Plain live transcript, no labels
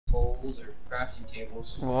tools or crafting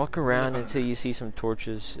tables. Walk around until you see some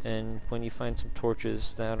torches, and when you find some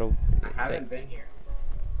torches, that'll... I haven't been here.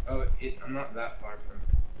 Oh, I'm not that far from...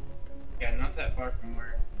 Yeah, not that far from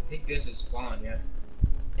where... I think this is spawn, yeah.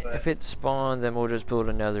 But if it's spawned, then we'll just build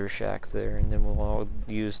another shack there, and then we'll all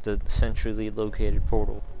use the centrally located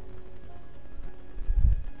portal.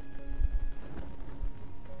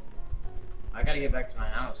 I gotta get back to my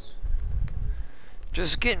house.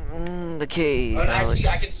 Just get in the cave, Oh, Alex.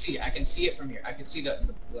 I can see it from here. I can see the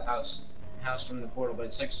house from the portal, but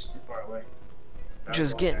it's like super far away.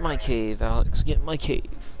 Just get in my cave, Alex. Get in my cave.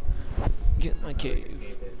 Get in my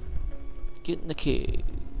cave. Get in the cave.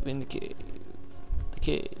 In the cave. The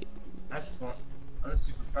cave. That's fun. I'm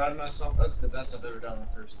super proud of myself. That's the best I've ever done on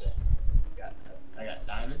the first day. I got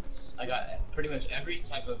diamonds. I got pretty much every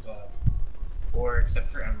type of ore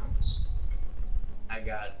except for emeralds. I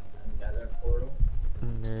got another portal.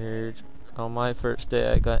 Nerd. On my first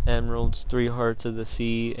day, I got emeralds, 3 hearts of the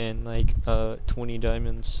sea, and like 20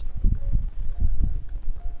 diamonds.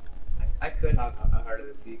 I could have a heart of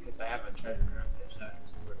the sea because I have a treasure map there, so I can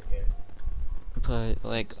explore it again. But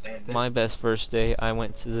like my best first day, I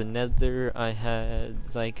went to the nether. I had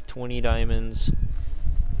like 20 diamonds,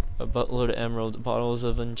 a buttload of emeralds, bottles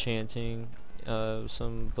of enchanting,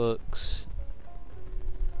 some books,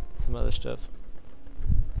 some other stuff.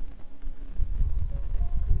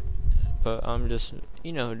 But I'm just,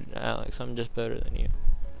 you know, Alex, I'm just better than you.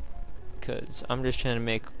 Because I'm just trying to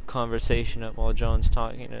make conversation up while John's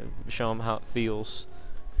talking to show him how it feels.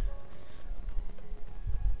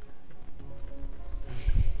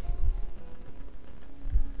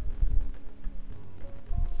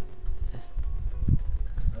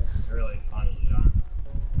 This is really funny, John.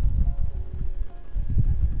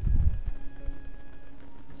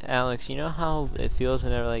 Alex, you know how it feels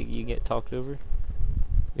whenever like you get talked over?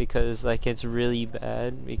 Because like it's really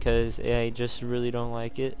bad, because I just really don't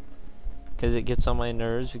like it, because it gets on my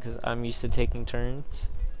nerves, because I'm used to taking turns.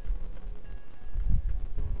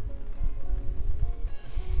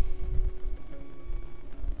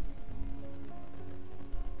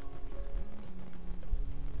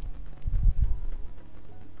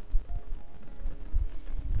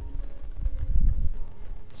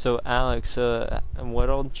 So Alex, what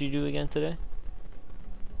all did you do again today?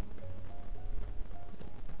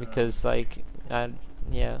 Because like,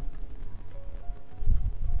 yeah.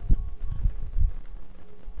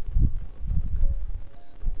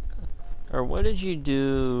 Or what did you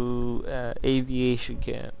do at aviation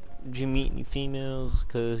camp? Did you meet any females?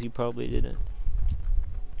 Cause you probably didn't.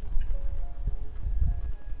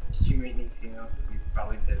 Did you meet any females? As you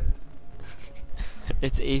probably didn't.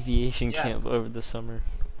 It's aviation camp over the summer.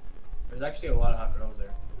 There's actually a lot of hot girls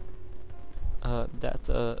there. That's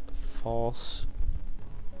false.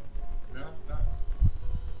 No, it's not.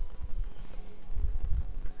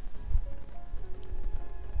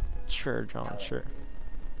 Sure, John, sure.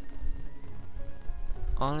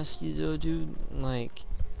 Honestly though, dude, like,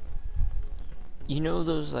 you know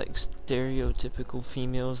those like stereotypical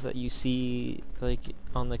females that you see like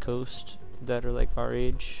on the coast that are like our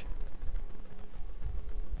age?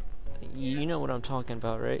 You know what I'm talking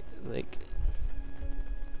about, right? Like,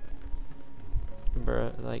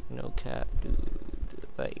 bruh, like, no cap, dude.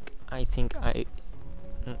 Like, I think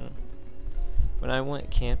when I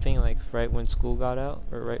went camping, like, right when school got out,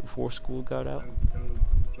 or right before school got out, I'm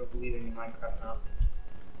leaving Minecraft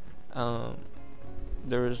now.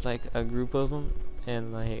 there was, like, a group of them,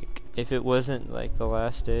 and, like, if it wasn't, like, the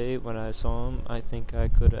last day when I saw them, I think I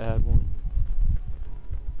could have had one.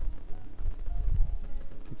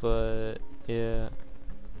 But, yeah,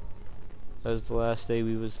 that was the last day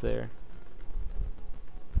we was there.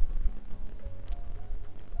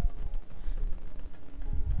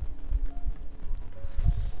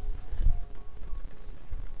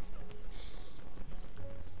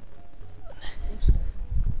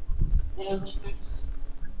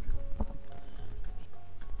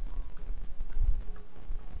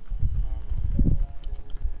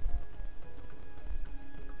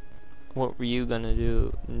 What were you gonna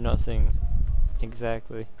do? Nothing.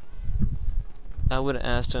 Exactly. I would have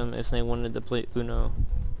asked them if they wanted to play Uno.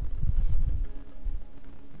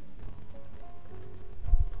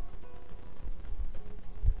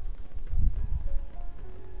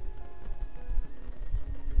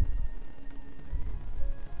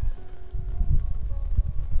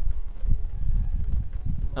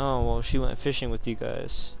 Oh, well, she went fishing with you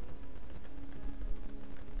guys.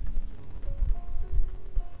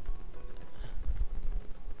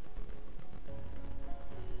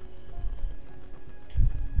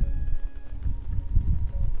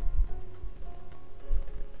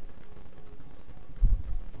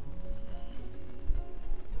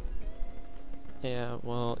 Yeah,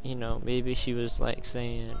 well, you know, maybe she was like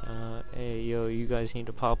saying, hey, yo, you guys need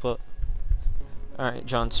to pop up. Alright,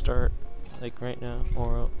 John, start. Like right now,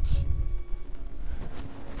 or else.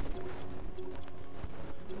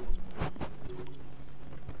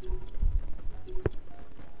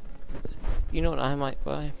 You know what I might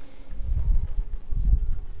buy?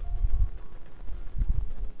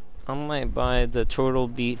 I might buy the Turtle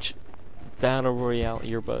Beach Battle Royale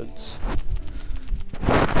earbuds.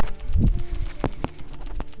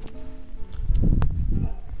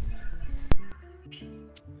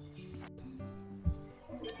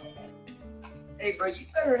 Hey, bro,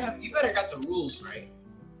 you better got the rules right.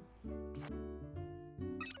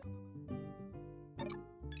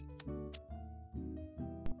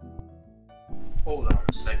 Hold on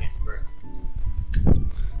a second, bro.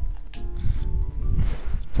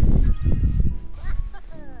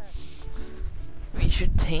 We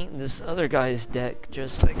should taint this other guy's deck,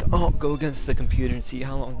 just like, oh, go against the computer and see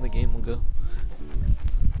how long the game will go.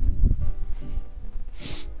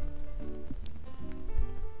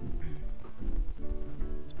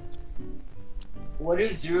 What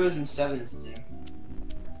do zeros and sevens do?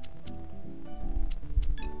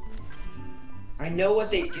 I know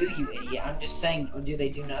what they do, you idiot. I'm just saying, do they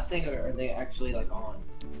do nothing, or are they actually, like, on?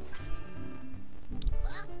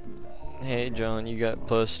 Hey, John, you got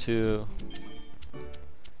 +2.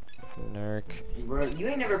 Narc. Bro, you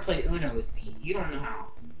ain't never played Uno with me. You don't know how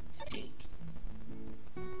to paint.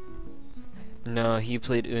 No, he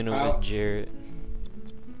played Uno with Jarrett.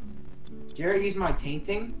 Jarrett used my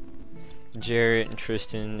tainting? Jarrett and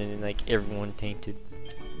Tristan and like everyone tainted.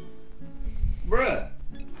 Bruh.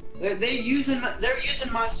 They're using my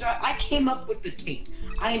strat. I came up with the taint.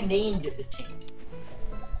 I named it the taint.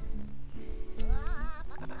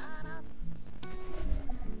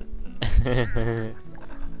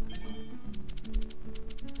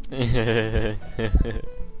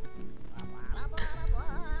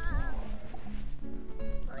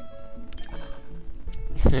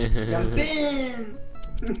 Jump in!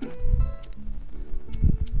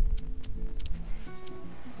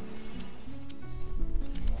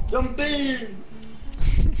 Jump in!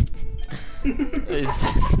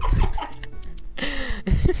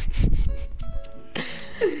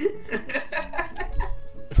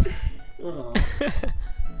 Oh.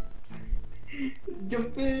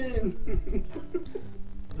 Jump in!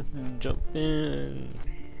 Jump in!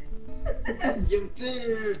 Jump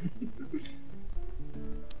in!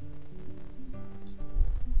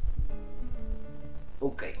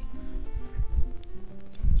 Okay.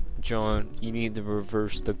 John, you need to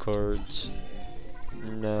reverse the cards.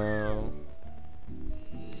 No.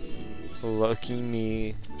 Lucky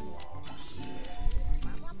me.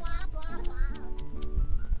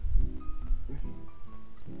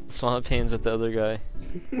 Swap hands with the other guy.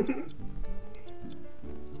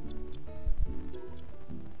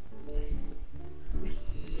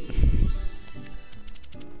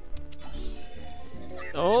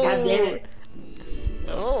 Oh! God damn it!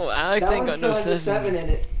 Oh, Alex ain't got no sevens. 7 in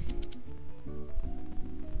it.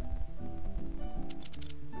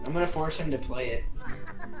 I'm gonna force him to play it.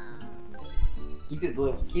 Keep it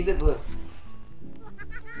blue. Keep it blue.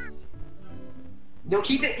 No,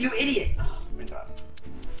 keep it, you idiot! Oh my god.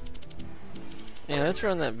 Yeah, let's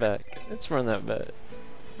run that back. Let's run that back.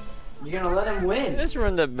 You're gonna let him win. Let's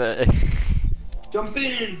run that back. Jump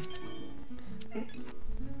in!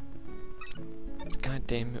 God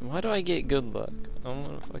damn it, why do I get good luck? I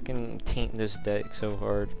wanna fucking taint this deck so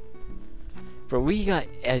hard. Bro, we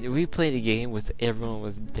played a game with everyone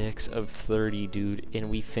with decks of 30, dude, and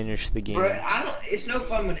we finished the game. Bro, it's no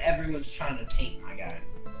fun when everyone's trying to taint my guy.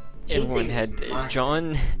 Everyone had,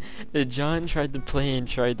 John tried to play and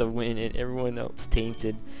tried to win, and everyone else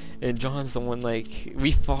tainted. And John's the one, like,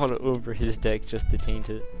 we fought over his deck just to taint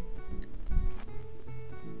it.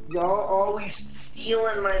 Y'all always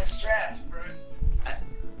stealing my strats, bro.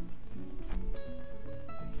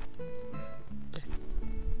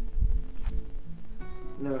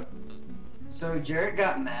 No. So Jarrett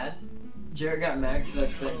got mad. Because I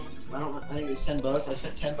spent, I think it was $10. I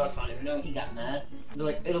spent $10 on Uno. He got mad. They're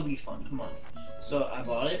like, it'll be fun. Come on. So I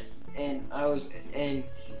bought it, and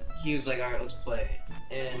he was like, all right, let's play.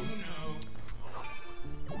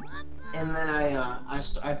 And then I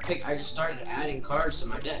just started adding cards to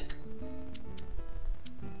my deck.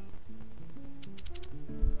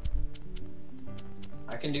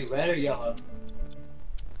 I can do red or yellow.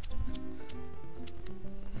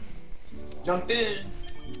 Jump in!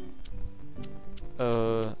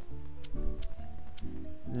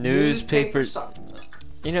 Newspaper.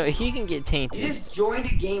 You know, he can get I tainted. just joined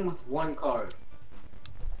a game with one card.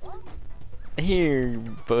 Here,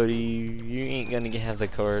 buddy, you ain't gonna have the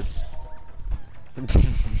card.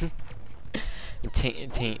 Taint.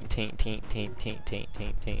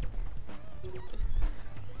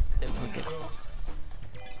 Fucking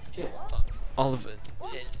all of it.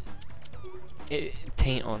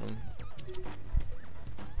 Taint on him.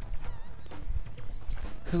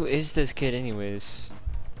 Who is this kid, anyways?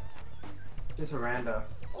 Just a rando.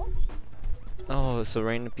 Oh, so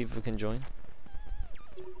random people can join?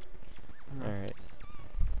 Alright.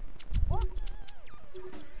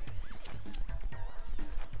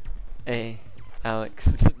 Hey,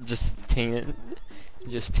 Alex, just taint it.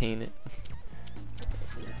 Just taint it.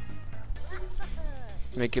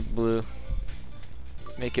 Make it blue.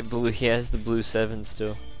 Make it blue. He has the blue 7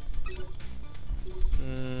 still.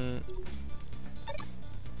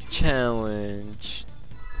 Challenge.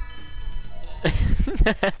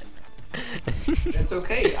 It's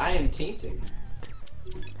okay, I am tainted.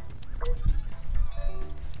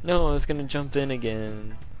 No, I was gonna jump in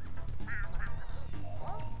again.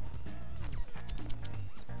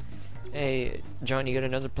 Hey, John, you got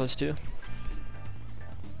another +2?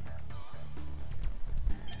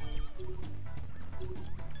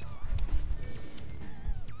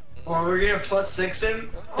 Oh, we're gonna +6 him?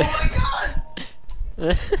 Oh my god!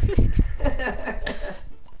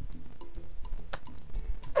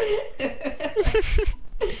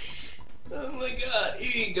 Oh my god,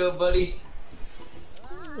 here you go, buddy.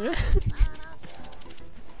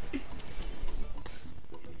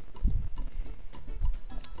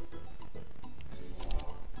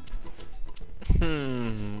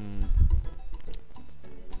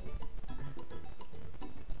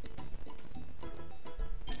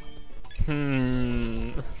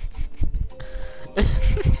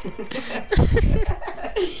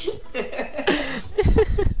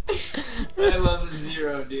 I love the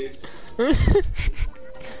 0, dude.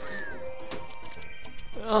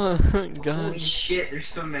 Oh god. Holy shit, there's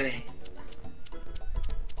so many.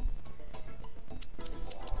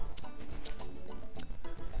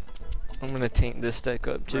 I'm gonna taint this deck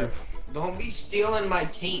up too. Don't be stealing my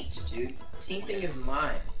taints, dude. Tainting is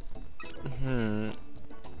mine.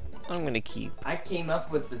 I'm gonna keep. I came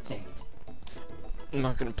up with the taint. I'm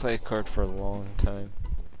not gonna play a card for a long time.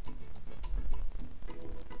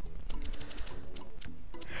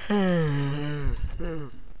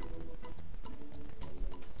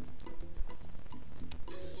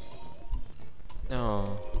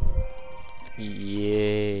 Oh.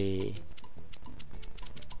 Yay.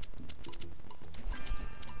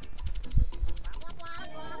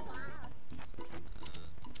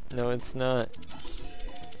 No, it's not.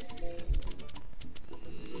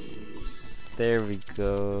 There we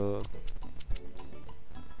go.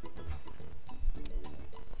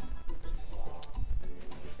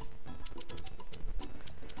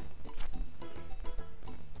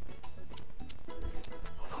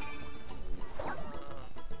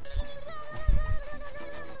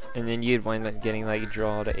 And then you'd wind up getting like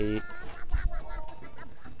draw to 8s.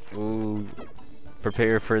 Ooh.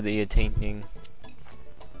 Prepare for the tainting.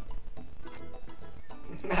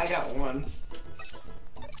 I got one.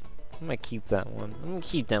 I'm gonna keep that one. I'm gonna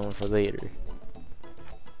keep that one for later.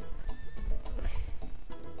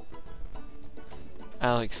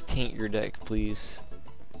 Alex, taint your deck, please.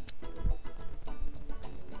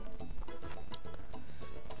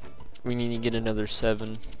 We need to get another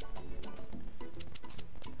 7.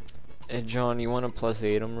 Hey, John, you want to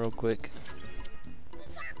 +8 him real quick?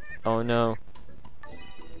 Oh no.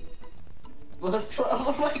 +12,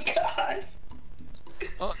 oh my god!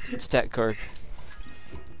 Oh, stat card.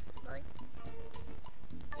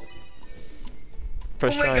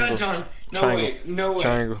 Press oh my triangle. god, John! No Triangle. way, no way.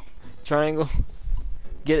 Triangle. Triangle.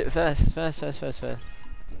 Get it fast.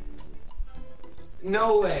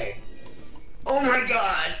 No way. Oh my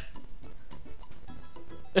god!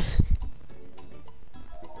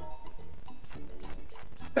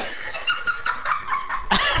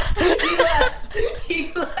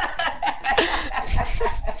 He left!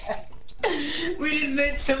 We just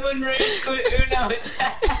made someone rage quit Uno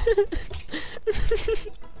attack!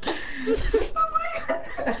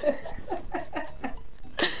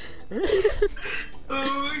 Oh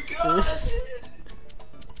my god!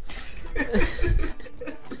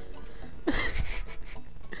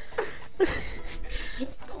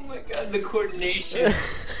 Oh my god, the coordination!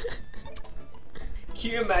 Can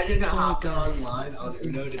you imagine how hopping online on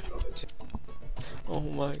Uno to throw it? Oh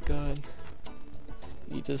my god.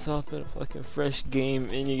 You just hop in a fucking fresh game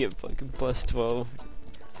and you get fucking +12.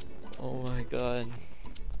 Oh my god.